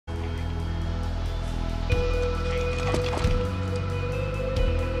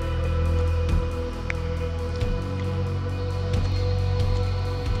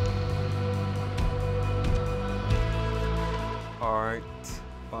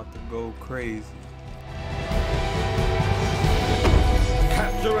about to go crazy.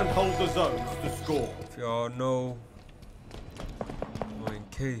 Capture and hold the zones to score. If y'all know, or in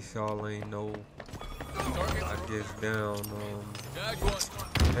case y'all ain't know, I guess down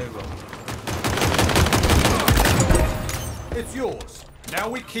Halo. It's yours. Now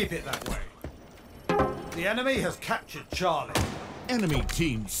we keep it that way. The enemy has captured Charlie. Enemy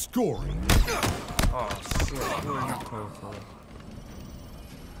team scoring. Oh shit, where you come from?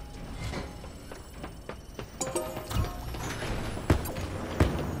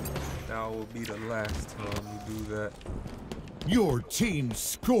 That will be the last time you do that. Your team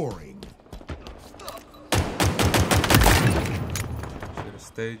scoring. Should've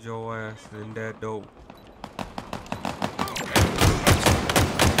stayed your ass in that dope.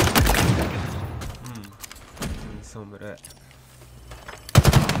 Give me some of that.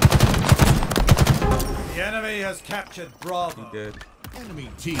 The enemy has captured Bravo. He dead. Enemy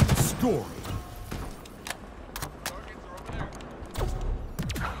team scoring.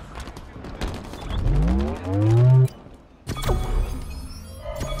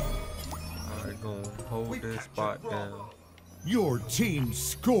 Alright, gonna hold this spot down. Your team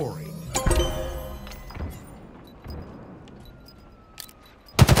scoring.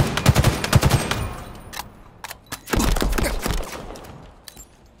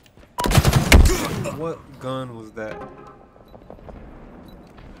 What gun was that?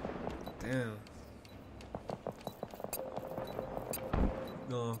 Damn.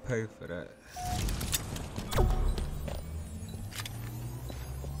 Gonna pay for that.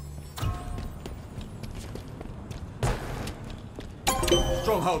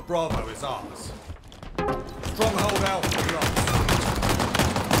 Stronghold Bravo is ours. Stronghold Alpha is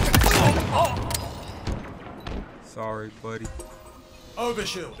ours. Sorry, buddy.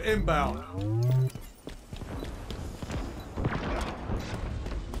 Overshield inbound.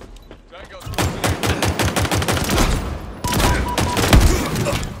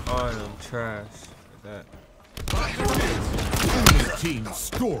 I am trash for that. Enemy team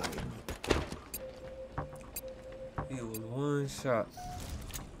scoring. It was one shot.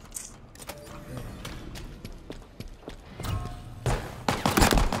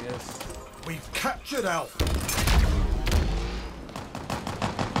 Yes. We've captured Alpha.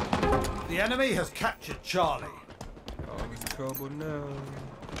 The enemy has captured Charlie. I'm in trouble now.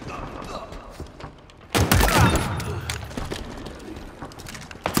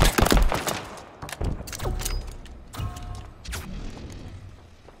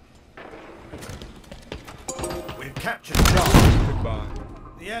 We've captured Charlie. Goodbye.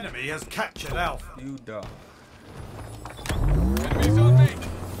 The enemy has captured Alpha. You die. Enemies on me!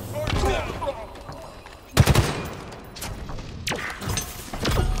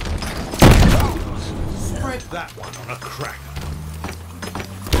 Spread that one on a cracker.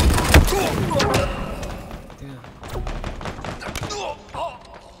 Damn.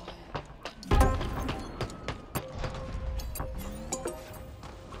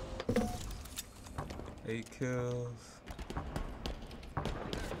 8 kills.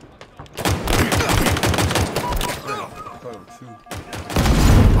 Oh, shoot.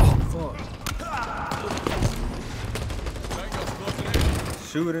 Fuck.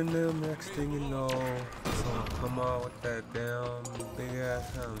 Shooting them, next thing you know, someone come out with that damn big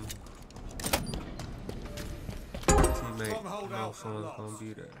ass helmet. Teammate, you know someone's gonna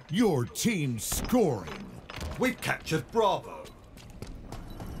be there. Your team scoring. We've captured Bravo.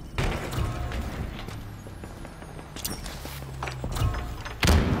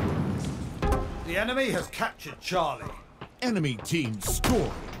 The enemy has captured Charlie. Enemy team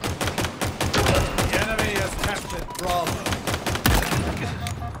scoring. The enemy has captured Bravo.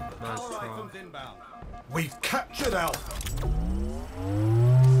 Nice try. Items inbound. We've captured Alpha.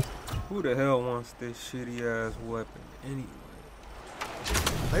 Who the hell wants this shitty ass weapon anyway?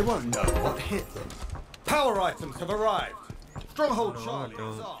 They won't know what hit them. Power items have arrived. Stronghold No, I Charlie is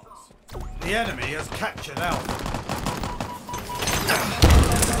don't. ours. The enemy has captured Alpha.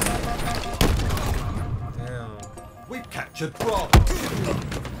 Damn. We've captured Bravo.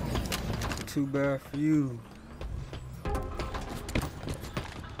 Too bad for you.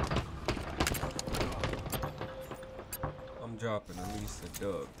 I'm dropping at least a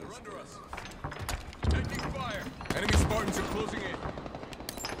dub this Under time. us. Taking fire. Enemy Spartans are closing in.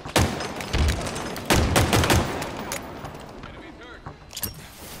 Enemy hurt.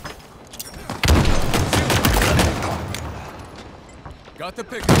 Got the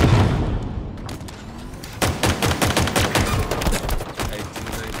pick. Hey,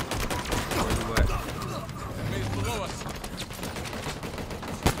 teammate. Where you at? Enemies below us.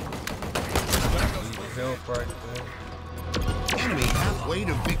 Need help right there. Enemy halfway way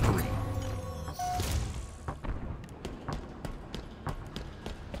to victory.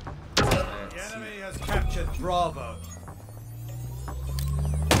 The enemy has captured Bravo.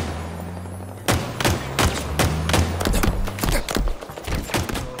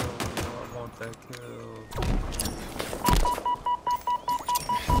 I want that kill.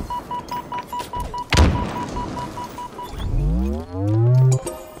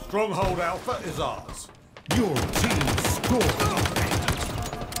 Stronghold Alpha is ours. Your team scored.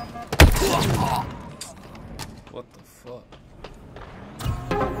 What the fuck?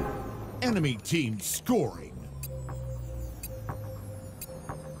 Enemy team scoring.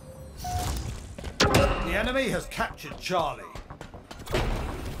 The enemy has captured Charlie.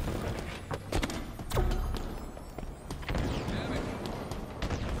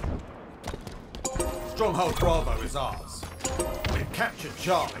 Stronghold Bravo is ours. We've captured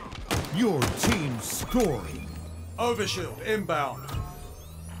Charlie. Your team scoring. Overshield inbound.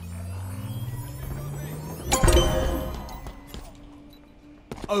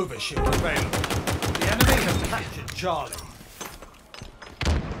 Overshield available. The enemy has captured Charlie.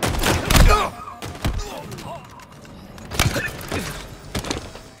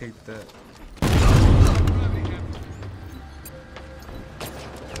 Hate that.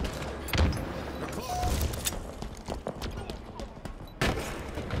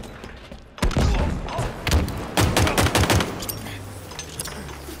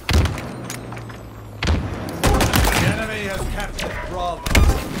 The enemy has captured Bravo.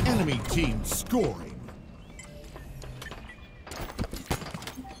 Enemy team scoring.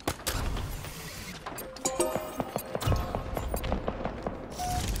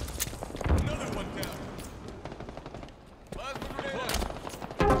 Another one down. Plasma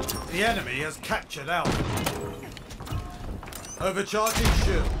grenade. The enemy has captured Alpha. Overcharging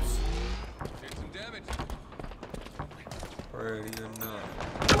shields. Take some damage. Ready or not.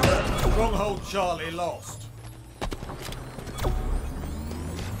 Stronghold Charlie lost.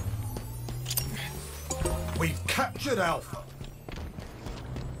 We've captured Alpha.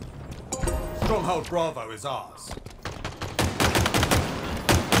 Stronghold Bravo is ours.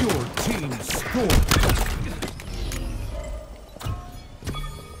 Your team scored.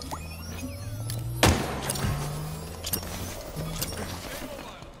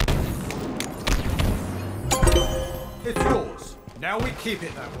 It's yours. Now we keep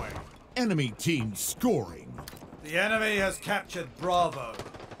it that way. Enemy team scoring. The enemy has captured Bravo.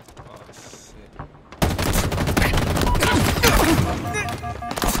 Oh shit.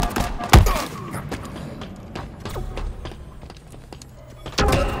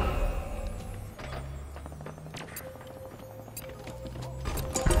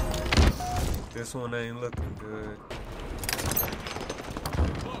 This one ain't looking good.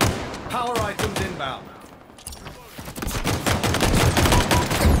 Power items inbound.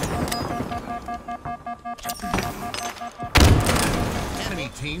 Enemy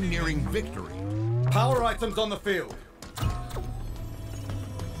team nearing victory. Power items on the field.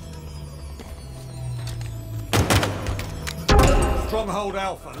 Stronghold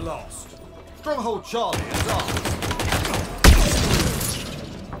Alpha lost. Stronghold Charlie is ours.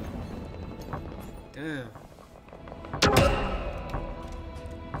 Damn.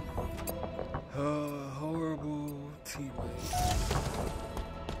 Horrible teammate.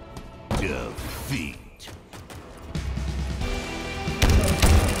 Defeat.